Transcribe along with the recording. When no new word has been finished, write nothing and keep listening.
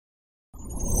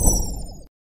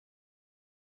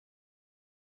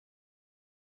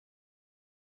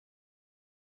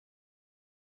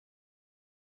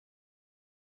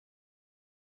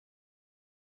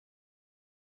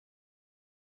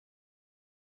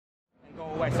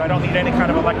way, so I don't need any kind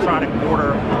of electronic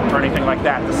order or anything like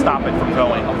that to stop it from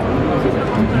going.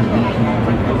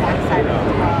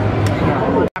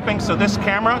 Mapping, so this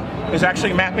camera is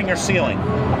actually mapping your ceiling.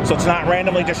 So it's not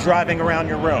randomly just driving around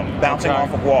your room, bouncing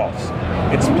off of walls.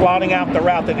 It's plotting out the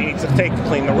route that it needs to take to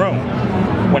clean the room.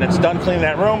 When it's done cleaning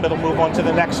that room, it'll move on to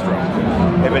the next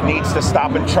room. If it needs to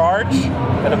stop and charge,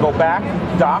 it'll go back,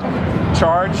 dock,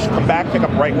 charge, come back, pick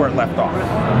up right where it left off.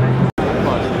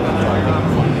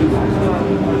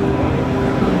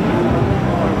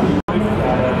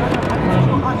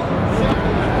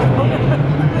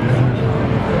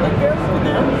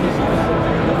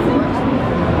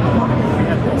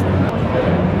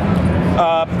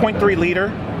 0.3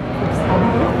 liter.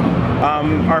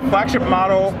 Our flagship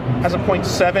model has a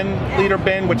 0.7 liter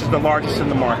bin, which is the largest in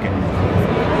the market.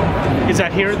 Is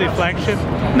that here, the flagship?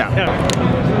 No. Yeah.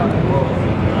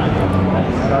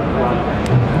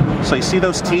 So you see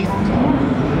those teeth?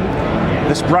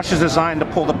 This brush is designed to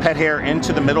pull the pet hair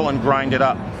into the middle and grind it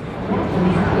up.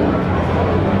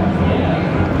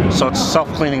 So it's a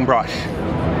self-cleaning brush.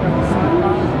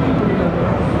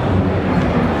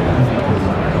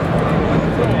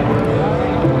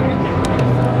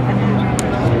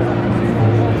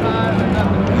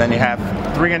 And then you have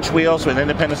 3-inch wheels with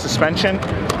independent suspension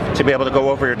to be able to go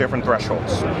over your different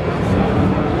thresholds.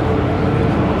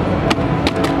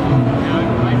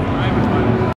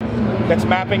 That's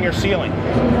mapping your ceiling.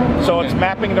 So it's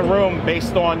mapping the room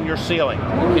based on your ceiling.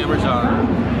 The cameras are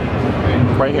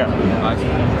right here.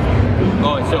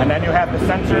 And then you have the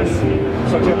sensors.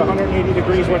 So you have 180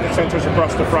 degrees worth of sensors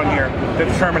across the front here to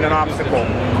determine an obstacle.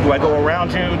 Do I go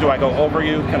around you? Do I go over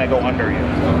you? Can I go under you?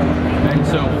 And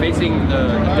so facing the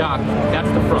dock, that's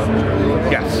the front.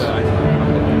 Yes.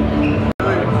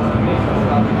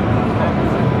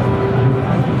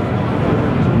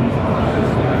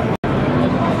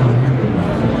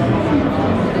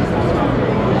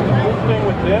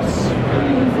 This.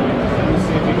 Let's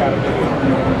see if you got a video.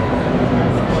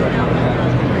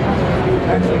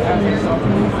 Actually, have yourself in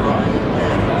the front.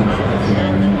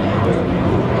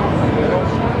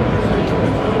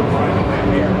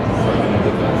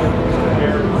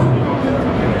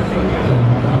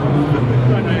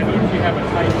 You have a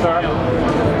tight tile.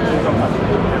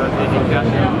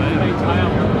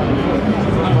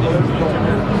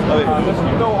 This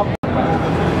can go up.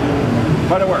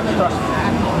 But it works, trust me.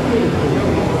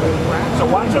 So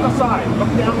watch on the side, look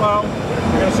down low,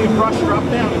 you're going to see a brush drop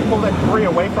down and pull that debris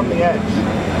away from the edge.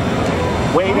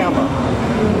 Way down low.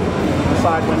 The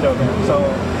side window there. So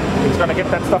it's going to get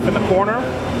that stuff in the corner,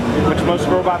 which most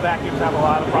robot vacuums have a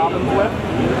lot of problems with.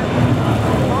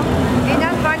 And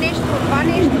that's vanish to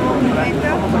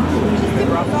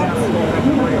Drop down and pull that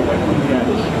debris away from the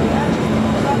edge.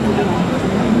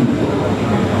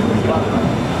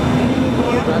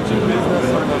 That's your business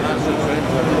or the national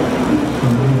center.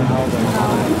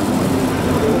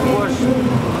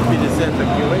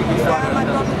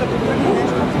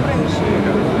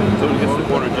 So it gets the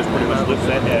corner, just pretty much lifts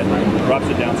that head, drops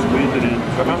it down, squeezes it in,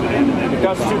 covers it in, and then it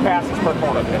does 2 passes per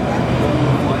corner.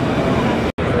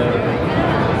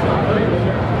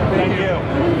 Thank you.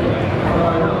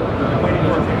 Waiting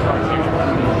for a picture.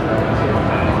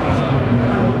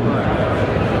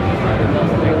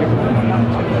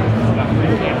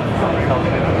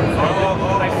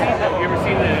 Have you ever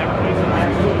seen the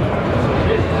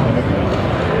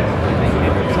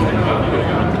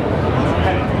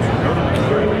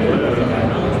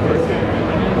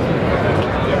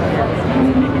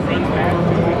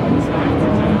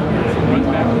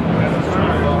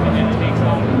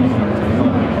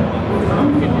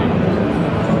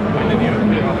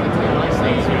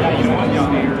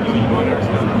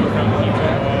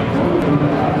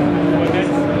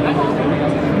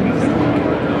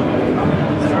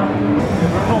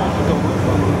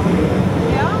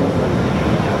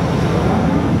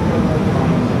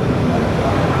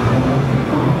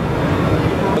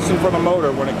For the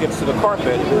motor, when it gets to the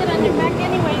carpet,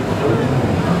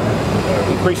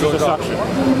 increases the suction.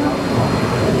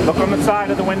 Look on the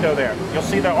side of the window there. You'll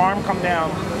see the arm come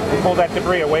down and pull that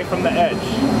debris away from the edge.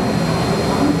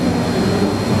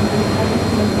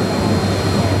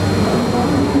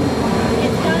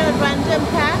 It's not a random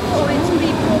path or it's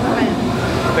pre-programmed?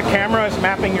 The camera is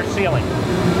mapping your ceiling.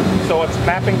 So it's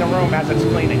mapping the room as it's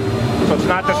cleaning. So it's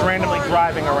not just randomly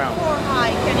driving around. How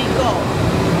high can it go?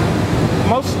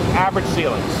 Most average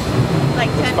ceilings. Like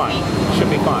 10 fine. feet? Should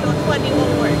be fine. So 20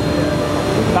 will work?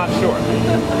 Not sure.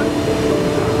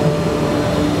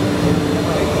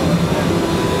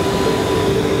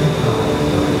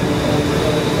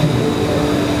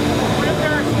 What if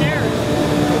there are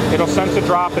stairs? It'll sense a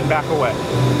drop and back away.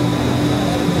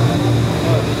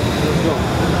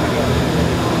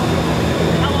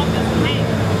 How long does it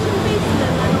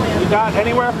take? You got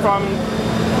anywhere from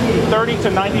 30 to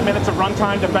 90 minutes of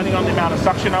runtime, depending on the amount of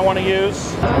suction I want to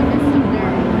use.